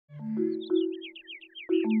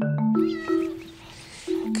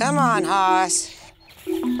Come on, Hoss.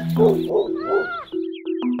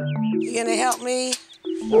 You gonna help me?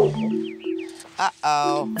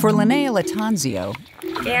 Uh-oh. For Linnea Latanzio,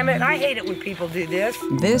 Damn it, I hate it when people do this.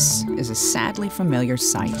 this is a sadly familiar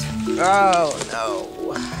sight. Oh, no.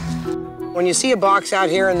 When you see a box out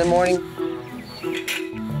here in the morning,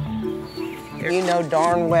 you know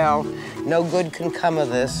darn well no good can come of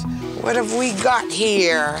this. What have we got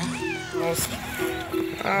here?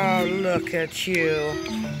 Oh, look at you.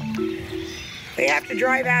 They have to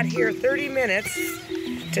drive out here 30 minutes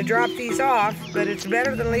to drop these off, but it's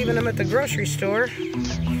better than leaving them at the grocery store.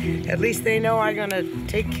 At least they know I'm gonna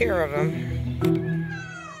take care of them.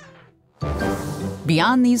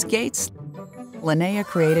 Beyond these gates, Linnea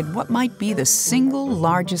created what might be the single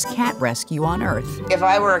largest cat rescue on Earth. If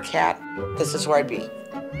I were a cat, this is where I'd be.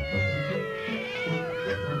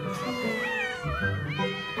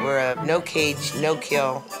 We're a no-cage,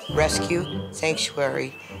 no-kill rescue,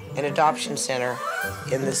 sanctuary, and adoption center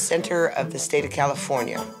in the center of the state of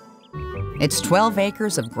California. It's 12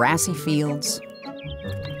 acres of grassy fields,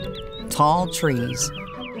 tall trees,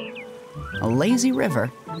 a lazy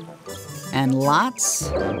river, and lots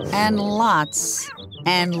and lots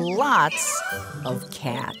and lots of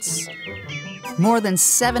cats. More than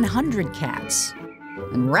 700 cats,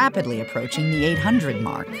 and rapidly approaching the 800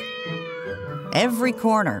 mark. Every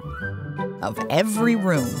corner of every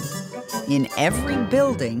room, in every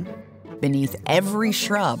building, beneath every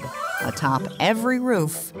shrub, atop every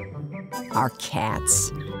roof, are cats.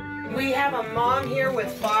 We have a mom here with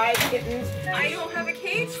 5 kittens. I don't have a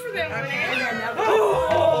cage for them, Renee.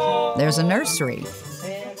 There's a nursery,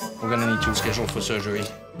 We're gonna need to schedule for surgery.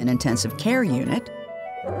 an intensive care unit,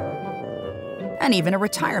 and even a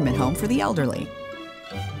retirement home for the elderly.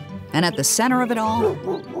 And at the center of it all,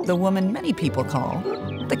 the woman many people call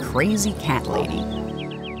the crazy cat lady.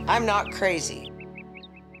 I'm not crazy.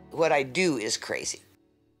 What I do is crazy.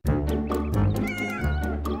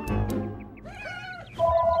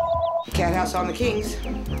 Cat house on the Kings.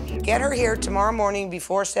 Get her here tomorrow morning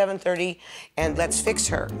before 7:30 and let's fix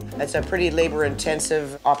her. That's a pretty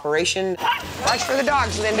labor-intensive operation. Watch for the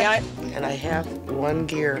dogs, Linda. And I have one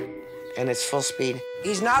gear and it's full speed.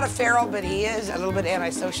 He's not a feral, but he is a little bit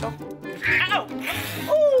antisocial. Ow!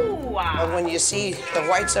 Ooh! But when you see the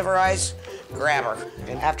whites of her eyes, grab her.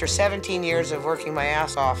 And after 17 years of working my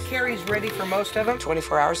ass off, Carrie's ready for most of them,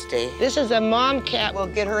 24 hours a day. This is a mom cat. We'll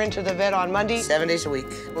get her into the vet on Monday, 7 days a week.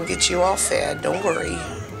 We'll get you all fed, don't worry.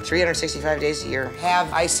 365 days a year. Have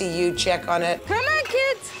ICU check on it. Come on,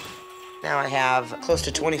 kids! Now I have close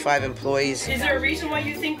to 25 employees. Is there a reason why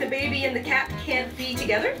you think the baby and the cat can't be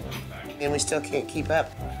together? And we still can't keep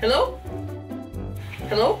up. Hello?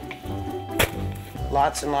 Hello?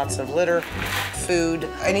 Lots and lots of litter, food.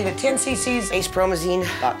 I need a 10 cc's acepromazine,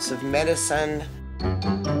 lots of medicine.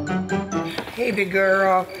 Hey, big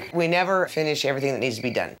girl. We never finish everything that needs to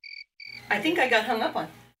be done. I think I got hung up on.